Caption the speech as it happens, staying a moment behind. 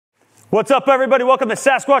What's up, everybody? Welcome to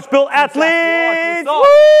Sasquatch Built Athletes.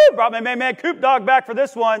 Woo! Brought my main man Coop Dog back for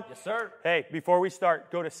this one. Yes, sir. Hey, before we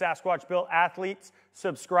start, go to Sasquatch Built Athletes,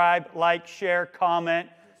 subscribe, like, share, comment.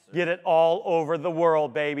 Yes, get it all over the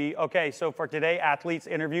world, baby. Okay, so for today, athletes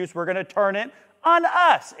interviews, we're going to turn it on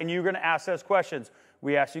us, and you're going to ask us questions.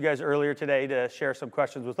 We asked you guys earlier today to share some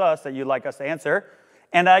questions with us that you'd like us to answer,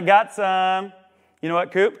 and I got some. You know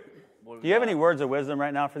what, Coop? Do you have any words of wisdom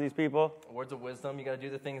right now for these people? Words of wisdom, you got to do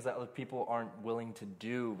the things that other people aren't willing to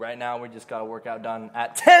do. Right now, we just got a workout done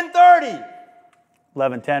at 10:30.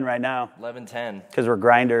 11:10 right now. 11:10. Because we're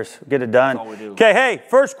grinders. Get it done. That's all we do. Okay, hey,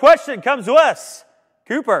 first question comes to us.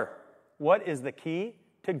 Cooper, what is the key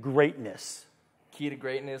to greatness? Key to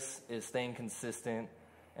greatness is staying consistent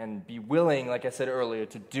and be willing, like I said earlier,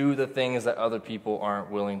 to do the things that other people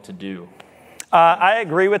aren't willing to do. I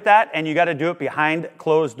agree with that, and you got to do it behind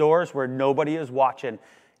closed doors where nobody is watching.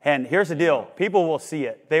 And here's the deal. People will see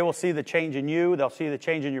it. They will see the change in you. They'll see the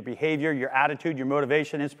change in your behavior, your attitude, your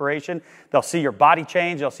motivation, inspiration. They'll see your body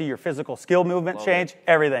change. They'll see your physical skill movement change,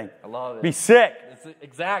 everything. I love it. Be sick.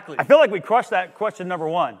 Exactly. I feel like we crushed that question number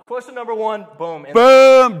one. Question number one, boom.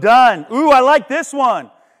 Boom, done. Ooh, I like this one.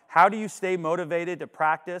 How do you stay motivated to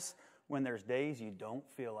practice when there's days you don't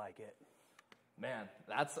feel like it? Man,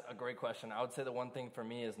 that's a great question. I would say the one thing for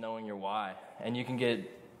me is knowing your why. And you can get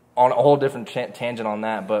on a whole different tangent on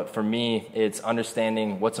that, but for me, it's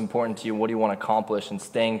understanding what's important to you, what do you want to accomplish, and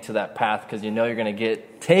staying to that path because you know you're going to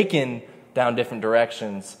get taken down different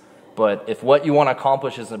directions. But if what you want to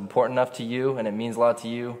accomplish is important enough to you and it means a lot to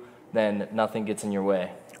you, then nothing gets in your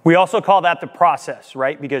way. We also call that the process,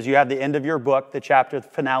 right? Because you have the end of your book, the chapter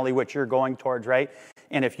finale, which you're going towards, right?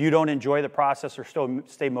 And if you don't enjoy the process or still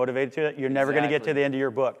stay motivated to it, you're never going to get to the end of your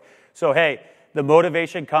book. So, hey, the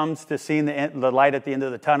motivation comes to seeing the light at the end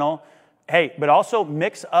of the tunnel. Hey, but also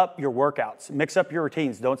mix up your workouts. Mix up your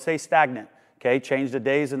routines. Don't stay stagnant, okay? Change the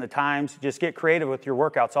days and the times. Just get creative with your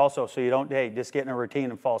workouts also so you don't, just get in a routine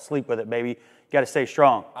and fall asleep with it, baby. You got to stay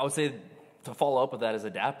strong. I would say to follow up with that is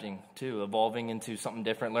adapting, too, evolving into something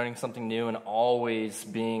different, learning something new, and always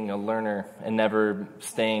being a learner and never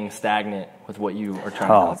staying stagnant with what you are trying to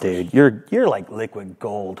accomplish. Dude, you're like liquid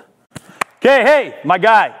gold. Okay, hey, my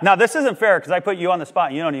guy. Now, this isn't fair because I put you on the spot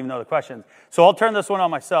and you don't even know the questions. So I'll turn this one on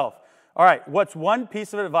myself. All right, what's one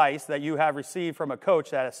piece of advice that you have received from a coach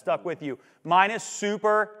that has stuck with you? Mine is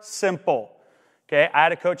super simple. Okay, I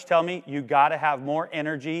had a coach tell me you got to have more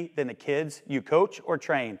energy than the kids you coach or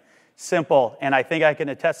train. Simple, and I think I can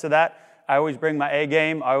attest to that. I always bring my A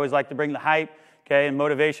game. I always like to bring the hype, okay, and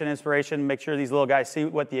motivation, inspiration, make sure these little guys see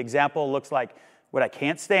what the example looks like. What I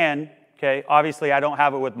can't stand, okay, obviously I don't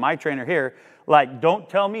have it with my trainer here, like, don't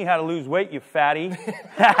tell me how to lose weight, you fatty.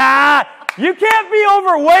 You can't be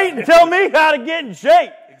overweight and tell me how to get in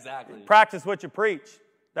shape. Exactly. Practice what you preach.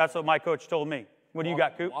 That's what my coach told me. What do you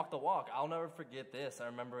got, Coop? Walk the walk. I'll never forget this. I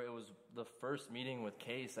remember it was the first meeting with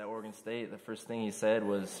Case at Oregon State. The first thing he said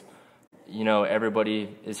was, you know,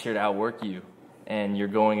 everybody is here to outwork you, and you're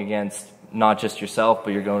going against not just yourself,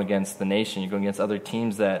 but you're going against the nation. You're going against other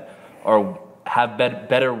teams that have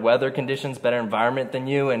better weather conditions, better environment than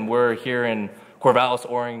you, and we're here in Corvallis,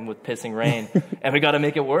 Oregon with pissing rain, and we got to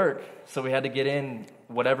make it work. So we had to get in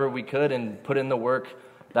whatever we could and put in the work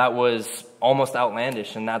that was almost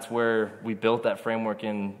outlandish, and that's where we built that framework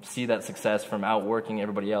and see that success from outworking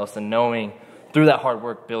everybody else and knowing through that hard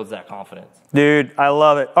work builds that confidence. Dude, I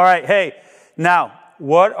love it. All right, hey, now,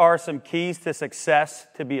 what are some keys to success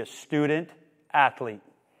to be a student athlete?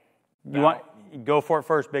 Go for it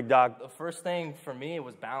first, big dog. The first thing for me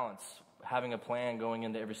was balance, having a plan going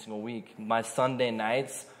into every single week. My Sunday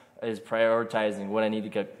nights is prioritizing what I need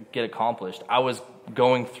to get accomplished. I was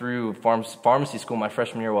going through pharmacy school my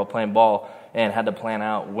freshman year while playing ball and had to plan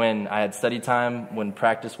out when I had study time, when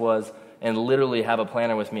practice was, and literally have a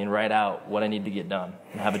planner with me and write out what I need to get done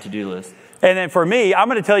and have a to-do list. And then for me, I'm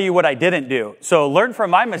going to tell you what I didn't do. So learn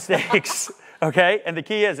from my mistakes, okay? And the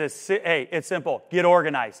key is hey, it's simple. Get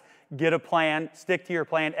organized. Get a plan, stick to your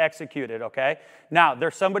plan, execute it, okay? Now,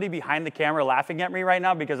 there's somebody behind the camera laughing at me right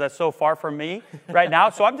now because that's so far from me right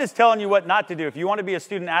now. So I'm just telling you what not to do. If you want to be a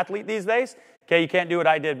student athlete these days, okay, you can't do what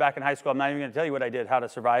I did back in high school. I'm not even going to tell you what I did, how to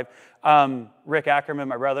survive. Rick Ackerman,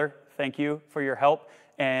 my brother, thank you for your help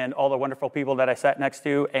and all the wonderful people that I sat next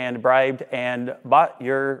to and bribed and bought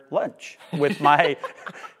your lunch with my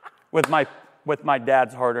with my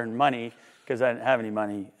dad's hard-earned money. Because I didn't have any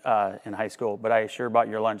money in high school, but I sure bought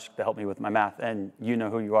your lunch to help me with my math, and you know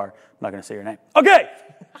who you are. I'm not going to say your name. Okay,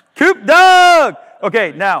 Coop Dog.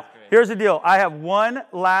 Okay, now, here's the deal. I have one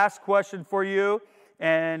last question for you,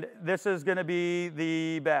 and this is going to be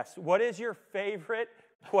the best. What is your favorite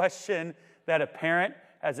question that a parent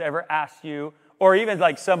has ever asked you, or even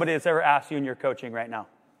like somebody that's ever asked you in your coaching right now?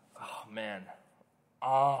 Oh, man.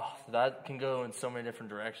 Oh, that can go in so many different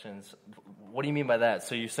directions. What do you mean by that?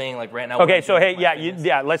 So you're saying like right now? Okay, so hey,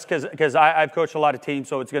 let's, because I've coached a lot of teams,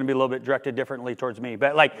 so it's going to be a little bit directed differently towards me.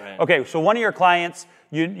 But like, okay, so one of your clients,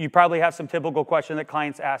 you probably have some typical question that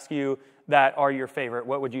clients ask you that are your favorite.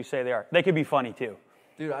 What would you say they are? They could be funny too.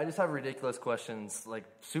 Dude, I just have ridiculous questions, like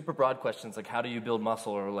super broad questions, like how do you build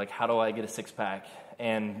muscle, or like how do I get a six-pack?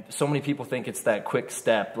 And so many people think it's that quick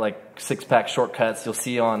step, like six-pack shortcuts you'll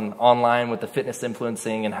see online with the fitness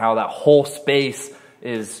influencing, and how that whole space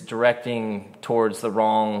is directing towards the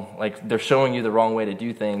wrong, like they're showing you the wrong way to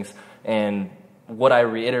do things. And what I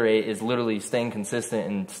reiterate is literally staying consistent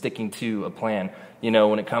and sticking to a plan. You know,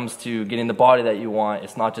 when it comes to getting the body that you want,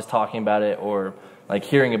 it's not just talking about it or like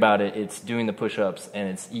hearing about it, it's doing the push-ups, and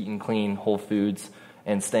it's eating clean, whole foods,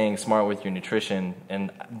 and staying smart with your nutrition.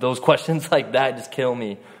 And those questions like that just kill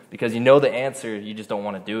me, because you know the answer, you just don't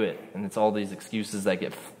want to do it. And it's all these excuses that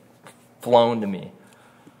get flown to me.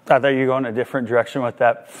 I thought you were going a different direction with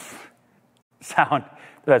that sound.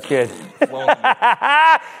 That's good.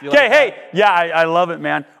 Okay, hey, yeah, I love it,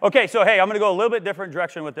 man. Okay, so hey, I'm going to go a little bit different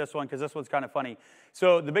direction with this one, because this one's kind of funny.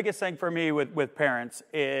 So the biggest thing for me with parents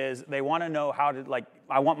is they want to know how to, like,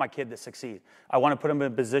 I want my kid to succeed. I want to put him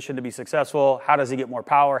in a position to be successful. How does he get more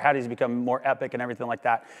power? How does he become more epic and everything like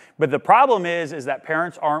that? But the problem is that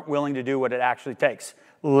parents aren't willing to do what it actually takes.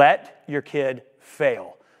 Let your kid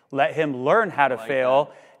fail. Let him learn how to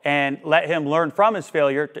fail. And let him learn from his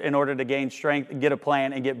failure in order to gain strength and get a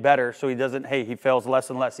plan and get better, so he doesn't, he fails less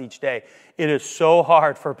and less each day. It is so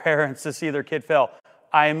hard for parents to see their kid fail.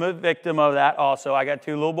 I am a victim of that also. I got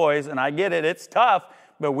two little boys, and I get it. It's tough,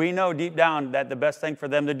 but we know deep down that the best thing for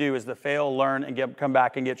them to do is to fail, learn, and come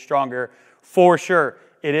back and get stronger. For sure,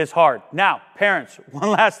 it is hard. Now, parents, one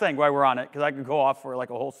last thing while we're on it, because I could go off for like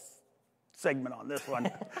a whole segment on this one.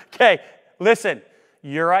 Okay, listen.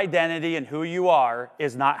 Your identity and who you are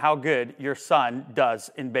is not how good your son does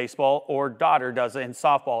in baseball or daughter does in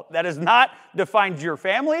softball. That is not defines your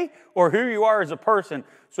family or who you are as a person.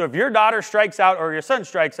 So if your daughter strikes out or your son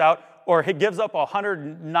strikes out or he gives up a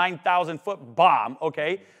 109,000-foot bomb,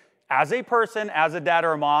 okay, as a person, as a dad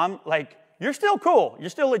or a mom, like, you're still cool. You're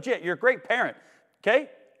still legit. You're a great parent, okay?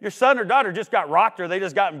 Your son or daughter just got rocked or they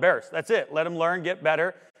just got embarrassed. That's it. Let them learn, get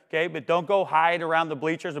better. Okay, but don't go hide around the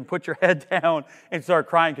bleachers and put your head down and start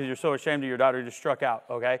crying because you're so ashamed of your daughter who just struck out,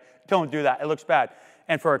 okay? Don't do that. It looks bad.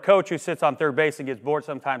 And for a coach who sits on third base and gets bored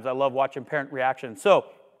sometimes, I love watching parent reactions. So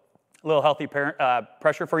a little healthy parent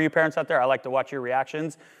pressure for you parents out there. I like to watch your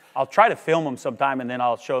reactions. I'll try to film them sometime, and then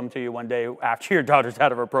I'll show them to you one day after your daughter's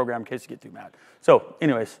out of her program in case you get too mad. So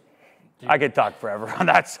anyways, dude, I could talk forever on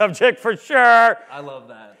that subject for sure. I love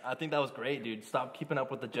that. I think that was great, dude. Stop keeping up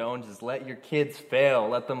with the Joneses. Let your kids fail.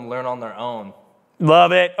 Let them learn on their own.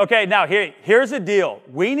 Love it. Okay, now here's the deal.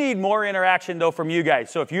 We need more interaction, though, from you guys.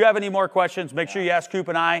 So if you have any more questions, make sure you ask Coop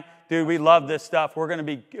and I. Dude, we love this stuff. We're going to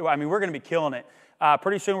be killing it.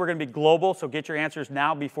 Pretty soon we're going to be global, so get your answers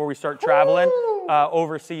now before we start traveling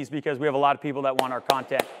overseas, because we have a lot of people that want our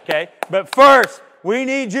content, okay? But first, we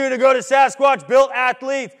need you to go to Sasquatch Built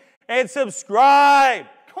Athletes and subscribe.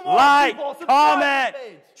 Come on, like, people, subscribe comment, to the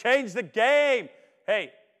page. Change the game.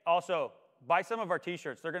 Hey, also, buy some of our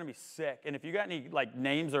T-shirts. They're going to be sick. And if you got any like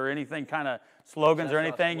names or anything, kind of slogans or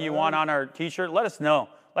anything you want on our T-shirt, let us know.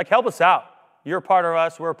 Like, help us out. You're a part of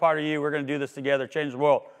us. We're a part of you. We're going to do this together. Change the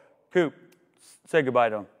world. Coop, say goodbye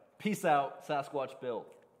to them. Peace out, Sasquatch Built.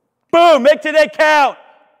 Boom! Make today count.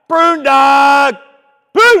 Brun dog.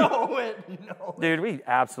 Boom! You know it. Dude, we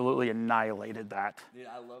absolutely annihilated that. Dude,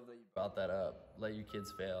 I love that you brought that up. Let your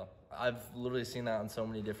kids fail. I've literally seen that on so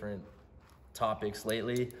many different topics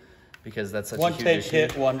lately, because that's such a huge issue. One take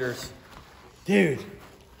hit wonders. Dude,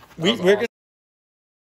 we're